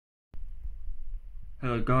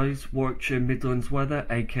Hello guys, Warwickshire Midlands weather,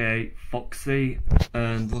 aka Foxy,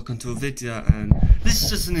 and welcome to a video. And this is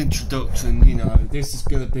just an introduction, you know. This is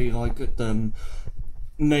gonna be like the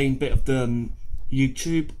main bit of the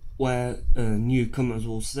YouTube where newcomers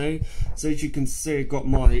will see. So as you can see, I got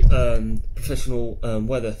my professional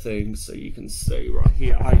weather thing. So you can see right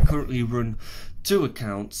here, I currently run two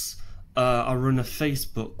accounts. I run a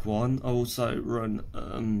Facebook one. I also run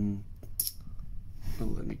oh,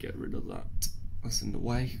 let me get rid of that. That's in the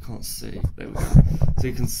way, you can't see. There we go. So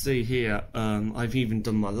you can see here, I've even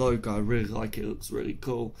done my logo. I really like it, it looks really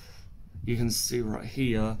cool. You can see right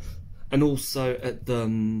here. And also at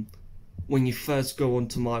the when you first go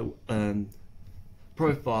onto my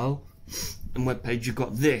profile and webpage, you've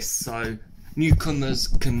got this, so newcomers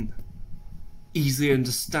can easily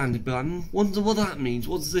understand it. Be like, wonder what that means,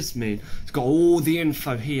 what does this mean? It's got all the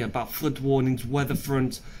info here about flood warnings, weather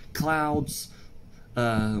front, clouds,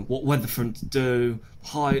 what weather fronts do,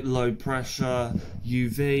 high, low pressure,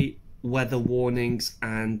 UV, weather warnings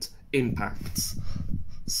and impacts.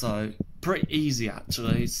 So pretty easy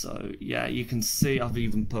actually. So yeah, you can see I've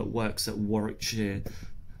even put works at Warwickshire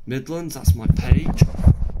Midlands. That's my page.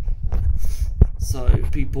 So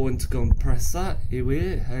if people want to go and press that,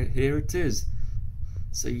 here it is.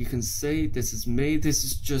 So you can see this is me. This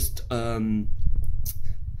is just a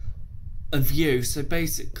view. So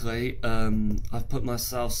basically I've put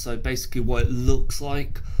myself, so basically what it looks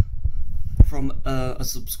like from a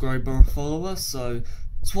subscriber or follower. So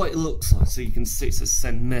it's what it looks like. So you can see it says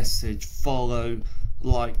send message, follow,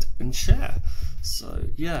 like and share. So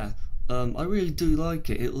yeah, I really do like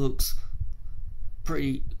it. It looks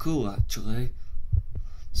pretty cool actually.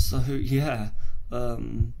 So yeah,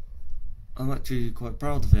 I'm actually quite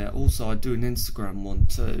proud of it. Also I do an Instagram one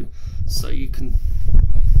too, so you can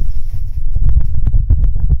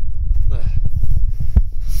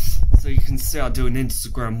So you can see I do an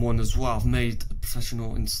Instagram one as well. I've made a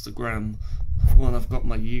professional Instagram one. I've got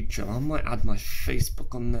my YouTube. I might add my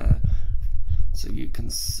Facebook on there so you can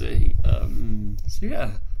see.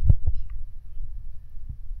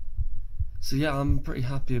 So yeah, I'm pretty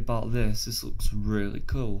happy about this. This looks really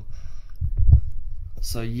cool.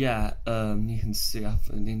 So yeah, you can see I have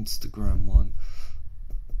an Instagram one.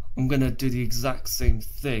 I'm gonna do the exact same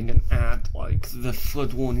thing and add like the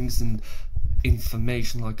flood warnings and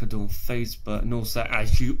information like I do on Facebook, and also,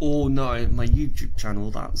 as you all know, my YouTube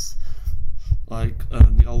channel, that's like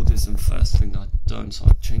the oldest and first thing I've done. So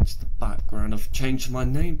I've changed the background, I've changed my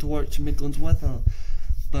name to Warwickshire Midlands Weather,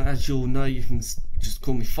 but as you all know, you can just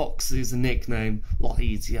call me Foxy as a nickname, a lot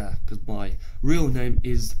easier, because my real name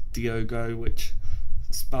is Diogo, which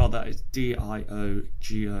spell that is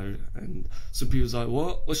D-I-O-G-O, and some people's like,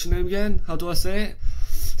 what's your name again, how do I say it?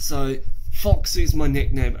 So Foxy is my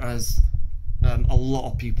nickname, as a lot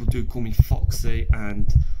of people do call me Foxy,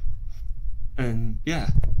 and yeah,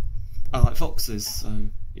 I like foxes. So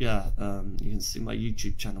yeah, you can see my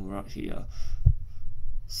YouTube channel right here.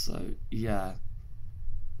 So yeah,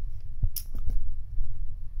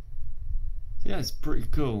 it's pretty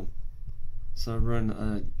cool. So I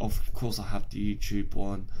run, of course I have the YouTube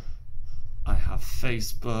one, I have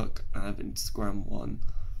Facebook, I have Instagram one.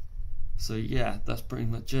 So yeah, that's pretty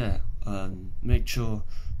much it. Make sure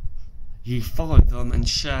you follow them and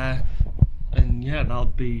share, and yeah, that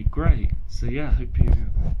would be great. So yeah, hope you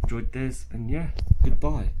enjoyed this, and yeah,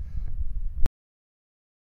 goodbye.